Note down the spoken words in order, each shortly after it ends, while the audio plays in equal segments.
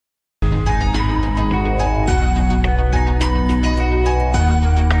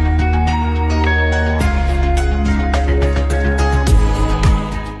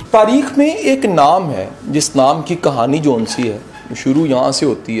तारीख में एक नाम है जिस नाम की कहानी जो सी है शुरू यहाँ से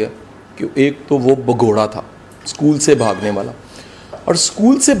होती है कि एक तो वो भगोड़ा था स्कूल से भागने वाला, और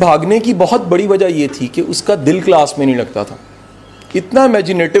स्कूल से भागने की बहुत बड़ी वजह ये थी कि उसका दिल क्लास में नहीं लगता था। इतना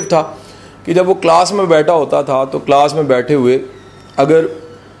इमेजिनेटिव था कि जब वो क्लास में बैठा होता था तो क्लास में बैठे हुए अगर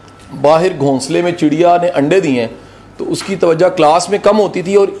बाहर घोंसले में चिड़िया ने अंडे दिए हैं तो उसकी तवज्जो क्लास में कम होती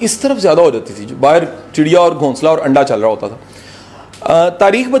थी और इस तरफ ज़्यादा हो जाती थी जो बाहर चिड़िया और घोंसला और अंडा चल रहा होता था।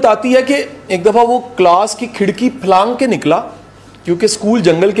 तारीख बताती है कि एक दफ़ा वो क्लास की खिड़की फलांग के निकला, क्योंकि स्कूल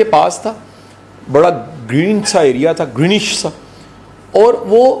जंगल के पास था, बड़ा ग्रीन सा एरिया था, ग्रीनिश सा, और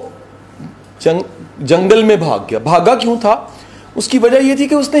वो जंगल में भाग गया। भागा क्यों था? उसकी वजह यह थी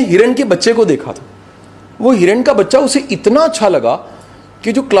कि उसने हिरन के बच्चे को देखा था। वो हिरन का बच्चा उसे इतना अच्छा लगा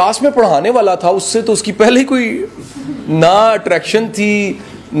कि जो क्लास में पढ़ाने वाला था उससे तो उसकी पहले कोई ना अट्रैक्शन थी,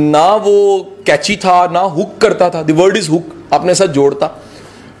 ना वो कैची था, ना हुक करता था। द वर्ड इज हुक, अपने साथ जोड़ता।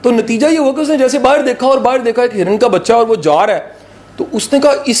 तो नतीजा ये हुआ कि उसने जैसे बाहर देखा और बाहर देखा एक हिरन का बच्चा और वो जा रहा है, तो उसने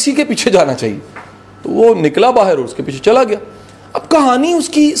कहा इसी के पीछे जाना चाहिए। तो वो निकला बाहर और उसके पीछे चला गया। अब कहानी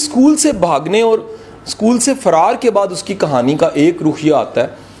उसकी स्कूल से भागने और स्कूल से फरार के बाद उसकी कहानी का एक रुख ये आता है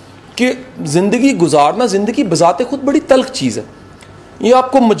कि ज़िंदगी गुजारना, ज़िंदगी बजाते खुद बड़ी तल्ख चीज़ है। ये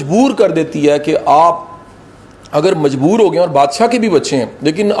आपको मजबूर कर देती है कि आप अगर मजबूर हो गए और बादशाह के भी बच्चे हैं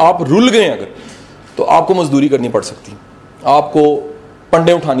लेकिन आप रुल गए अगर, तो आपको मजदूरी करनी पड़ सकती, आपको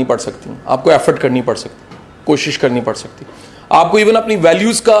पंडे उठानी पड़ सकती, आपको एफर्ट करनी पड़ सकती, कोशिश करनी पड़ सकती, आपको इवन अपनी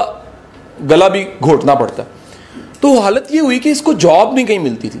वैल्यूज़ का गला भी घोटना पड़ता है। तो हालत ये हुई कि इसको जॉब नहीं कहीं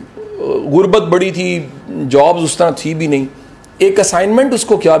मिलती थी, गुर्बत बड़ी थी, जॉब्स उस तरह थी भी नहीं। एक असाइनमेंट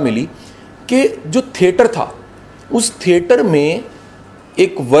उसको क्या मिली कि जो थिएटर था उस थिएटर में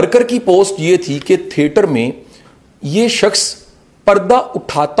एक वर्कर की पोस्ट ये थी कि थिएटर में ये शख्स पर्दा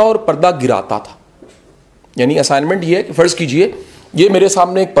उठाता और पर्दा गिराता था। यानी असाइनमेंट ये है कि फर्ज कीजिए ये मेरे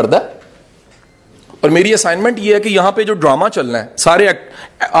सामने एक पर्दा है और मेरी असाइनमेंट ये है कि यहाँ पे जो ड्रामा चलना है सारे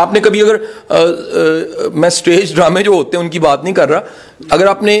आपने कभी अगर मैं स्टेज ड्रामे जो होते हैं उनकी बात नहीं कर रहा, अगर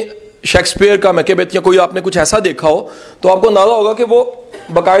आपने शेक्सपियर का मैकेबेथ या कोई आपने कुछ ऐसा देखा हो तो आपको अंदाजा होगा कि वो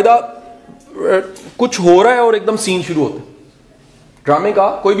बाकायदा कुछ हो रहा है और एकदम सीन शुरू होता है। ड्रामे का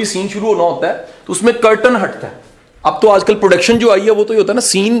कोई भी सीन शुरू होना होता है तो उसमें कर्टन हटता है। अब तो आजकल प्रोडक्शन जो आई है वो तो ये होता है ना,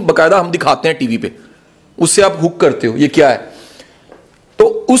 सीन बाकायदा हम दिखाते हैं टीवी पे, उससे आप हुक करते हो ये क्या है। तो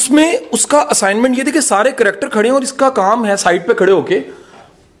उसमें उसका असाइनमेंट ये था कि सारे कैरेक्टर खड़े हैं और इसका काम है साइड पे खड़े होके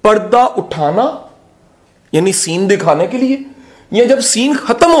पर्दा उठाना, यानी सीन दिखाने के लिए, या जब सीन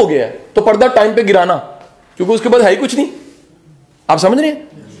खत्म हो गया है तो पर्दा टाइम पे गिराना, क्योंकि उसके बाद है ही कुछ नहीं। आप समझ रहे हैं?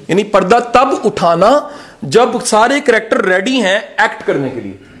 यानी पर्दा तब उठाना जब सारे कैरेक्टर रेडी हैं एक्ट करने के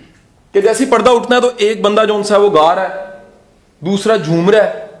लिए, कि जैसे पर्दा उठना है तो एक बंदा जो सा है वो गा रहा है, दूसरा झूम रहा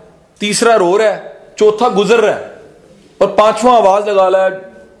है, तीसरा रो रहा है, चौथा गुजर रहा है और पांचवा आवाज लगा रहा है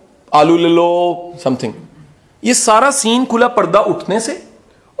आलू ले लो समथिंग। ये सारा सीन खुला पर्दा उठने से,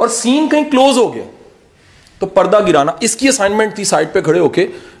 और सीन कहीं क्लोज हो गया तो पर्दा गिराना। इसकी असाइनमेंट थी साइड पे खड़े होके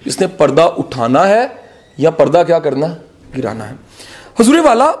इसने पर्दा उठाना है या पर्दा क्या करना है, गिराना है। हुजूरे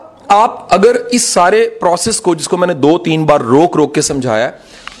वाला, आप अगर इस सारे प्रोसेस को जिसको मैंने 2-3 बार रोक रोक के समझाया,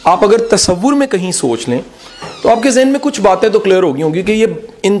 आप अगर तसव्वुर में कहीं सोच लें तो आपके जहन में कुछ बातें तो क्लियर हो गई होंगी कि ये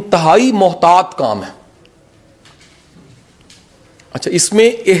इंतहाई मोहतात काम है। अच्छा, इसमें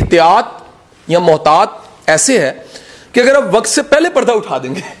एहतियात या मोहतात ऐसे है कि अगर आप वक्त से पहले पर्दा उठा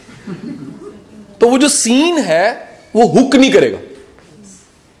देंगे तो वो जो सीन है वो हुक नहीं करेगा,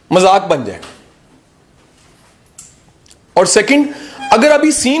 मजाक बन जाएगा। और सेकंड, अगर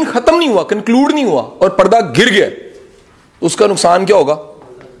अभी सीन खत्म नहीं हुआ, कंक्लूड नहीं हुआ और पर्दा गिर गया तो उसका नुकसान क्या होगा?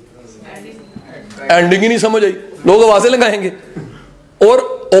 एंडिंग ही नहीं समझ आई, लोग आवाजें लगाएंगे। और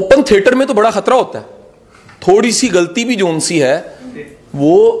ओपन थिएटर में तो बड़ा खतरा होता है, थोड़ी सी गलती भी जो सी है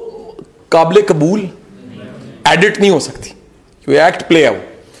वो काबिल कबूल एडिट नहीं हो सकती, वो एक्ट प्ले है वो।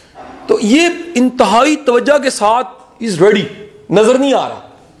 तो ये इंतहाई तवज्जो के साथ इज रेडी, नजर नहीं आ रहा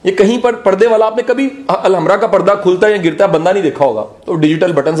ये कहीं पर पर्दे वाला। आपने कभी अलहमरा का पर्दा खुलता है या गिरता है बंदा नहीं देखा होगा, तो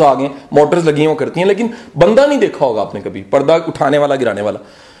डिजिटल बटन्स आ गए, मोटर्स लगी हैं वो करती हैं, लेकिन बंदा नहीं देखा होगा आपने कभी, पर्दा उठाने वाला गिराने वाला।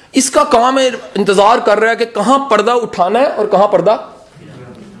 इसका काम है, इंतजार कर रहा है कि कहां पर्दा उठाना है और कहां पर्दा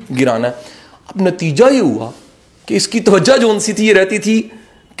गिराना है। अब नतीजा ये हुआ कि इसकी तवज्जो जो सी थी ये रहती थी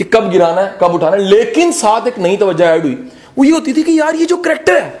कि कब गिराना है कब उठाना है, लेकिन साथ एक नई तवज्जो ऐड हुई, वो ये होती थी कि यार ये जो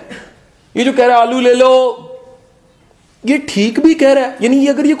करैक्टर है, ये जो कह रहा है आलू ले लो, ये ठीक भी कह रहा है। यानी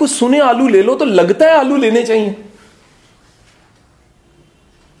अगर ये कुछ सुने आलू ले लो तो लगता है आलू लेने चाहिए।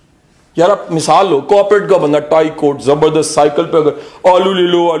 यार आप मिसाल लो, कॉर्पोरेट का बंदा टाई कोट जबरदस्त साइकिल पे अगर आलू ले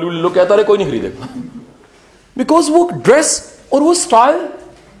लो कहता रहे, कोई नहीं खरीदेगा, बिकॉज वो ड्रेस और वो स्टाइल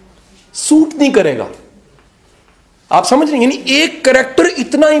सूट नहीं करेगा। आप समझ रहे हैं? यानी एक कैरेक्टर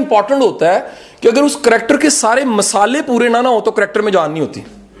इतना इंपॉर्टेंट होता है कि अगर उस कैरेक्टर के सारे मसाले पूरे ना हो तो कैरेक्टर में जान नहीं होती।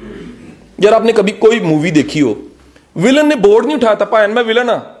 यार आपने कभी कोई मूवी देखी हो, विलन ने बोर्ड नहीं उठाया था, भैन मैं विलन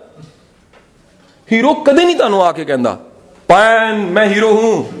हाँ, हीरो कदे नहीं तानू आके कहता भैन मैं हीरो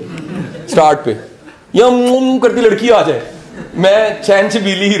हूं स्टार्ट पे, या मुंह करती लड़की आ जाए मैं चैन से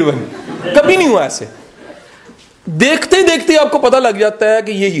बीली हीरोइन, कभी नहीं हुआ ऐसे। देखते देखते आपको पता लग जाता है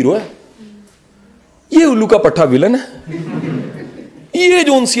कि ये हीरो है, ये उल्लू का पट्टा विलन है, ये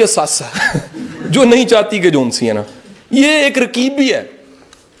जोनसी है सासा जो नहीं चाहती कि जोनसी है ना, ये एक रकीब भी है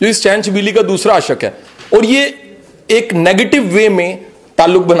जो इस चैन चबीली का दूसरा आशिक है, और ये एक नेगेटिव वे में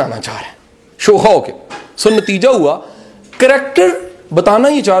ताल्लुक बनाना चाह रहे हैं शोखा होके। सो नतीजा हुआ, कैरेक्टर बताना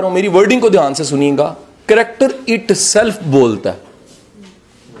ही चाह रहा हूं, मेरी वर्डिंग को ध्यान से सुनिएगा, कैरेक्टर इट सेल्फ बोलता है।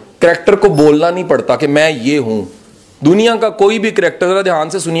 कैरेक्टर को बोलना नहीं पड़ता कि मैं ये हूं। दुनिया का कोई भी कैरेक्टर, जरा ध्यान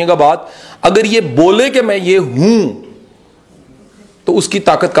से सुनिएगा बात, अगर ये बोले कि मैं ये हूं तो उसकी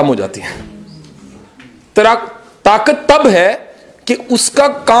ताकत कम हो जाती है। ताकत तब है कि उसका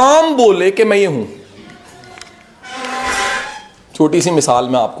काम बोले कि मैं ये हूं। छोटी सी मिसाल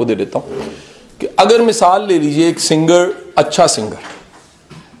मैं आपको दे देता हूं कि अगर मिसाल ले लीजिए, एक सिंगर, अच्छा सिंगर,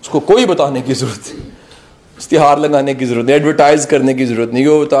 उसको कोई बताने की जरूरत नहीं, इश्तिहार लगाने की जरूरत नहीं, एडवर्टाइज करने की जरूरत नहीं,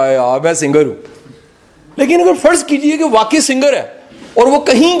 वो बताए मैं सिंगर हूं। लेकिन अगर फर्ज कीजिए कि वाकई सिंगर है और वो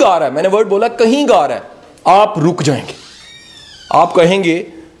कहीं गा रहा है, मैंने वर्ड बोला कहीं गा रहा है, आप रुक जाएंगे, आप कहेंगे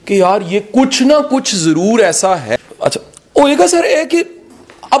कि यार ये कुछ ना कुछ जरूर ऐसा है। अच्छा होएगा सर है कि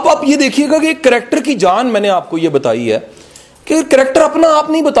अब आप ये देखिएगा कि कैरेक्टर की जान मैंने आपको ये बताई है कि कैरेक्टर अपना आप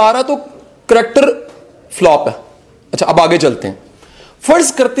नहीं बता रहा तो कैरेक्टर फ्लॉप है। अच्छा अब आगे चलते हैं,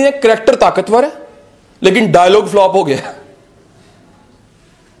 फर्ज करते हैं कैरेक्टर ताकतवर है लेकिन डायलॉग फ्लॉप हो गया।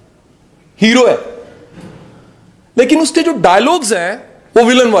 हीरो है लेकिन उसके जो डायलॉग्स हैं वो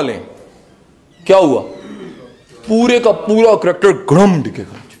विलन वाले हैं। क्या हुआ? पूरे का पूरा कैरेक्टर गड़म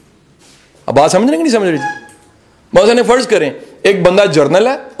दिखेगा। अब बात समझ रहे कि नहीं समझ रही थी? मौजूद फर्ज करें एक बंदा जर्नल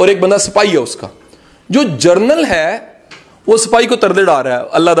है और एक बंदा सिपाही है। उसका जो जर्नल है वो सिपाही को तरले डाल रहा है,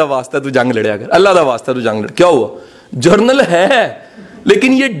 अल्लाह दा वास्ता तू जंग लड़िया कर, अल्लाह दा वास्ता तू जंग लड़। क्या हुआ? जर्नल है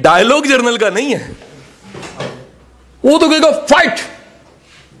लेकिन ये डायलॉग जर्नल का नहीं है। वो तो कहेगा फाइट,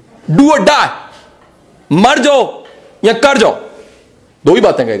 डू और डाई, मर जाओ या कर जाओ, दो ही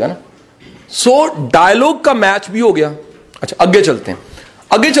बातें कहेगा ना। सो डायलॉग का मैच भी हो गया। अच्छा आगे चलते हैं,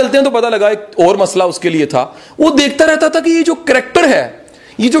 आगे चलते हैं तो पता लगा एक और मसला उसके लिए था। वो देखता रहता था कि ये जो कैरेक्टर है,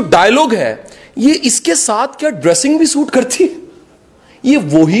 ये जो डायलॉग है, ये इसके साथ क्या ड्रेसिंग भी सूट करती है? ये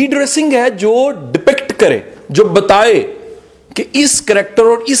वही ड्रेसिंग है जो डिपिक्ट करे, जो बताए कि इस कैरेक्टर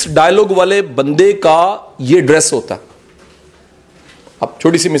और इस डायलॉग वाले बंदे का ये ड्रेस होता है। अब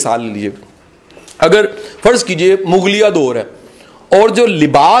छोटी सी मिसाल लीजिए, अगर फर्ज कीजिए मुगलिया दौर है और जो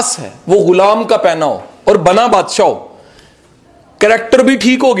लिबास है वो गुलाम का पहना हो और बना बादशाह हो, कैरेक्टर भी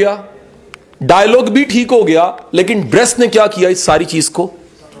ठीक हो गया, डायलॉग भी ठीक हो गया, लेकिन ड्रेस ने क्या किया इस सारी चीज को।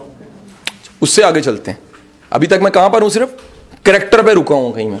 उससे आगे चलते हैं, अभी तक मैं कहां पर हूं? सिर्फ कैरेक्टर पे रुका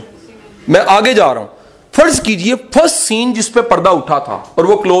हूं, कहीं मैं आगे जा रहा हूं। फर्ज कीजिए फर्स्ट सीन जिस पे पर्दा उठा था और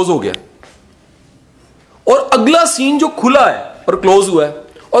वो क्लोज हो गया, और अगला सीन जो खुला है और क्लोज हुआ है,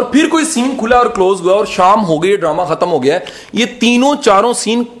 और फिर कोई सीन खुला और क्लोज हुआ और शाम हो गई, ड्रामा खत्म हो गया है, ये तीनों चारों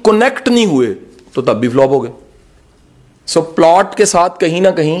सीन कनेक्ट नहीं हुए तो तब भी फ्लॉप हो गए। सो प्लॉट के साथ कहीं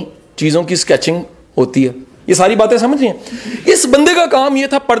ना कहीं चीजों की स्केचिंग होती है। ये सारी बातें समझ रही हैं? इस बंदे का काम ये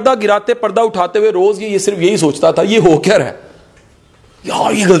था, पर्दा गिराते पर्दा उठाते हुए रोज ये सिर्फ यही सोचता था, ये हो क्या रहा है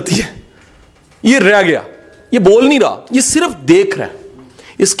यार, ये गलती है, ये रह गया, ये बोल नहीं रहा, ये सिर्फ देख रहा है।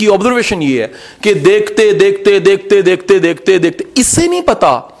 इसकी ऑब्जर्वेशन ये है कि देखते देखते देखते देखते देखते देखते, इससे नहीं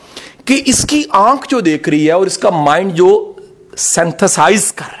पता कि इसकी आंख जो देख रही है और इसका माइंड जो सिंथेसाइज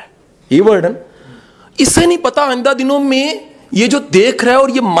कर रहा है, ये वर्ड है, इससे नहीं पता आइंदा दिनों में ये जो देख रहा है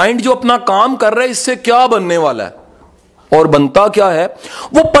और ये माइंड जो अपना काम कर रहा है इससे क्या बनने वाला है। और बनता क्या है?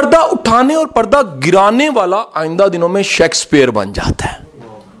 वो पर्दा उठाने और पर्दा गिराने वाला आइंदा दिनों में शेक्सपियर बन जाता है।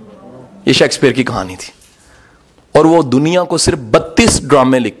 ये शेक्सपियर की कहानी थी और वो दुनिया को सिर्फ 32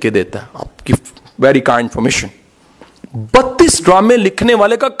 ड्रामे लिख के देता है। आपकी वेरी काइंड इन्फॉर्मेशन, 32 ड्रामे लिखने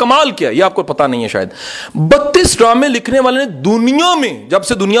वाले का कमाल क्या है ये आपको पता नहीं है शायद। 32 ड्रामे लिखने वाले ने दुनिया में, जब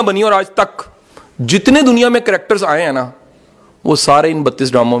से दुनिया बनी और आज तक जितने दुनिया में कैरेक्टर्स आए हैं ना, वो सारे इन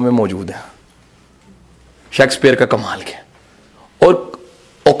 32 ड्रामों में मौजूद हैं। शेक्सपियर का कमाल क्या, और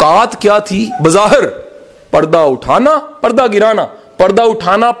औकात क्या थी? बज़ाहिर पर्दा उठाना पर्दा गिराना, पर्दा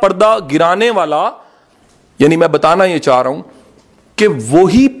उठाना पर्दा गिराने वाला। यानी मैं बताना ये चाह रहा हूं कि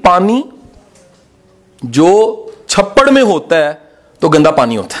वही पानी जो छप्पड़ में होता है तो गंदा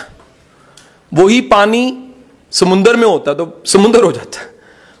पानी होता है, वही पानी समुंदर में होता है तो समुंदर हो जाता है,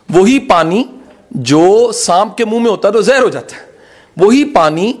 वही पानी जो सांप के मुंह में होता है तो जहर हो जाता है, वही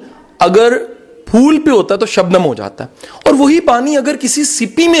पानी अगर फूल पे होता है तो शबनम हो जाता है, और वही पानी अगर किसी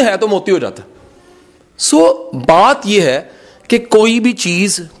सिपी में है तो मोती हो जाता है। सो बात यह है कि कोई भी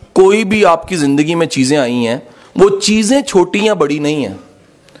चीज, कोई भी आपकी जिंदगी में चीजें आई हैं, वो चीजें छोटी या बड़ी नहीं है।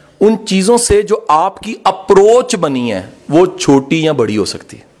 उन चीजों से जो आपकी अप्रोच बनी है वो छोटी या बड़ी हो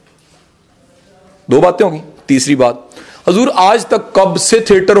सकती है। दो बातें होगी। तीसरी बात, हजूर आज तक कब से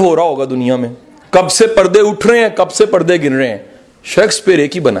थिएटर हो रहा होगा दुनिया में, कब से पर्दे उठ रहे हैं, कब से पर्दे गिर रहे हैं? शेक्सपियर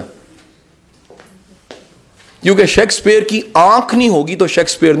एक ही बना, क्योंकि शेक्सपियर की आंख नहीं होगी तो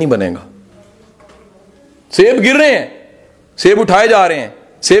शेक्सपियर नहीं बनेगा। सेब गिर रहे हैं, सेब उठाए जा रहे हैं,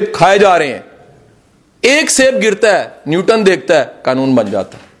 सेब खाए जा रहे हैं, एक सेब गिरता है, न्यूटन देखता है, कानून बन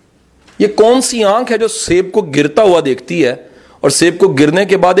जाता है। ये कौन सी आंख है जो सेब को गिरता हुआ देखती है और सेब को गिरने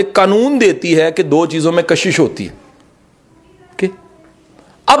के बाद एक कानून देती है कि दो चीजों में कशिश होती है?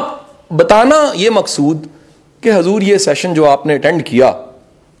 अब बताना ये मकसूद कि हजूर ये सेशन जो आपने अटेंड किया,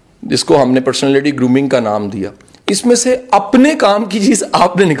 जिसको हमने पर्सनालिटी ग्रूमिंग का नाम दिया, इसमें से अपने काम की चीज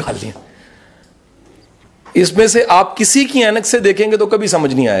आपने निकाल ली। इसमें से आप किसी की ऐनक से देखेंगे तो कभी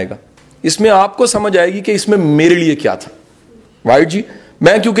समझ नहीं आएगा। इसमें आपको समझ आएगी कि इसमें मेरे लिए क्या था। राइट जी,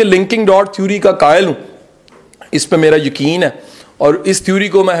 मैं क्योंकि लिंकिंग डॉट थ्योरी का कायल हूं, इस पर मेरा यकीन है, और इस थ्योरी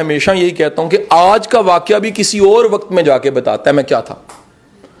को मैं हमेशा यही कहता हूं कि आज का वाकया भी किसी और वक्त में जाके बताता है मैं क्या था।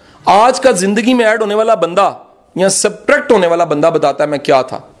 आज का जिंदगी में ऐड होने वाला बंदा या सब्ट्रैक्ट होने वाला बंदा बताता है मैं क्या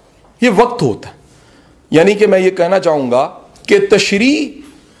था। ये वक्त होता है। यानी कि मैं ये कहना चाहूंगा कि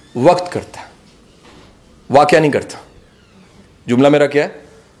तशरीह वक्त करता है, वाकया नहीं करता। जुमला मेरा क्या है?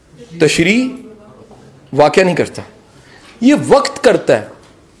 तशरीह वाकया नहीं करता, ये वक्त करता है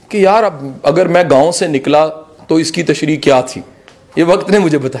कि यार अब अगर मैं गांव से निकला तो इसकी तशरीह क्या थी, ये वक्त ने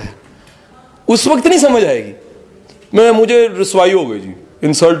मुझे बताया। उस वक्त नहीं समझ आएगी, मुझे रसवाई हो गई जी,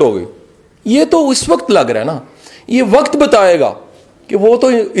 इंसल्ट हो गई, ये तो उस वक्त लग रहा है ना। ये वक्त बताएगा कि वो तो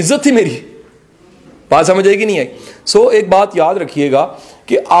इज्जत थी मेरी। बात समझ आएगी नहीं आई? सो एक बात याद रखिएगा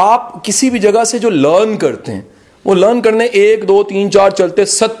कि आप किसी भी जगह से जो लर्न करते हैं, वो लर्न करने 1 2 3 4 चलते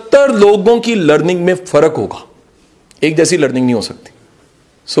 70 लोगों की लर्निंग में फर्क होगा। एक जैसी लर्निंग नहीं हो सकती।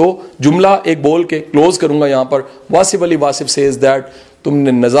 सो जुमला एक बोल के क्लोज करूंगा यहां पर। वासिफ अली वासिफ सेज दैट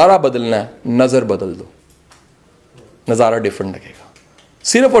तुमने नजारा बदलना है, नजर बदल दो, नजारा डिफरेंट लगेगा।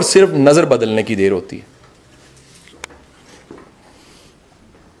 सिर्फ और सिर्फ नजर बदलने की देर होती है।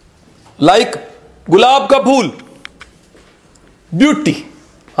 लाइक गुलाब का फूल, ब्यूटी,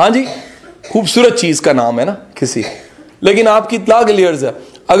 हाँ जी, खूबसूरत चीज का नाम है ना किसी, लेकिन आपकी इतला क्लियर्स है,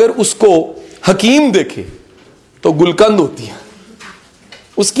 अगर उसको हकीम देखे तो गुलकंद होती है।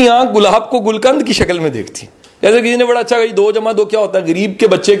 उसकी आंख गुलाब को गुलकंद की शक्ल में देखती है। जैसे किसी ने बड़ा अच्छा कही, 2 + 2 क्या होता है? गरीब के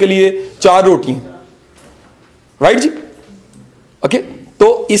बच्चे के लिए 4 रोटियां। राइट जी, ओके।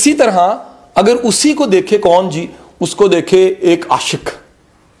 तो इसी तरह अगर उसी को देखे कौन जी, उसको देखे एक आशिक,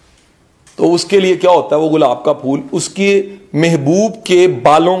 तो उसके लिए क्या होता है? वो गुलाब का फूल उसके महबूब के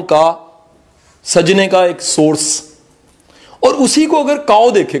बालों का सजने का एक सोर्स। और उसी को अगर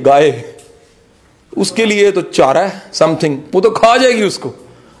काऊ देखे, गाय, उसके लिए तो चारा है समथिंग, वो तो खा जाएगी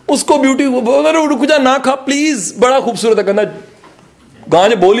उसको ब्यूटी। रुक जा ना खा प्लीज, बड़ा खूबसूरत है, कहना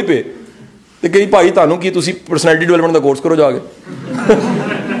गांजे बोल ही पे ते कई भाई तानू की तुसी पर्सनैलिटी डेवलपमेंट का कोर्स करो जाके।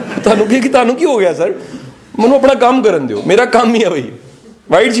 तानू की हो गया सर, मैनू अपना काम करन दियो, मेरा काम ही है भाई।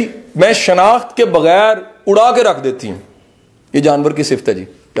 राइट जी, मैं शनाख्त के बगैर उड़ा के रख देती हूं, ये जानवर की सिफ्त है जी,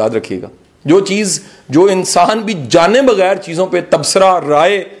 याद रखिएगा। जो चीज, जो इंसान भी जाने बगैर चीजों पे तबसरा,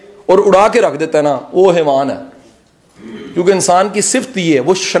 राय और उड़ा के रख देता है ना, वो हैवान है। क्योंकि इंसान की सिफ्त ये है,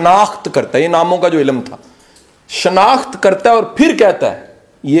 वो शनाख्त करता है। ये नामों का जो इल्म था, शनाख्त करता है और फिर कहता है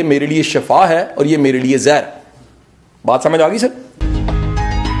ये मेरे लिए शफा है और ये मेरे लिए जहर। बात समझ आ गई सर?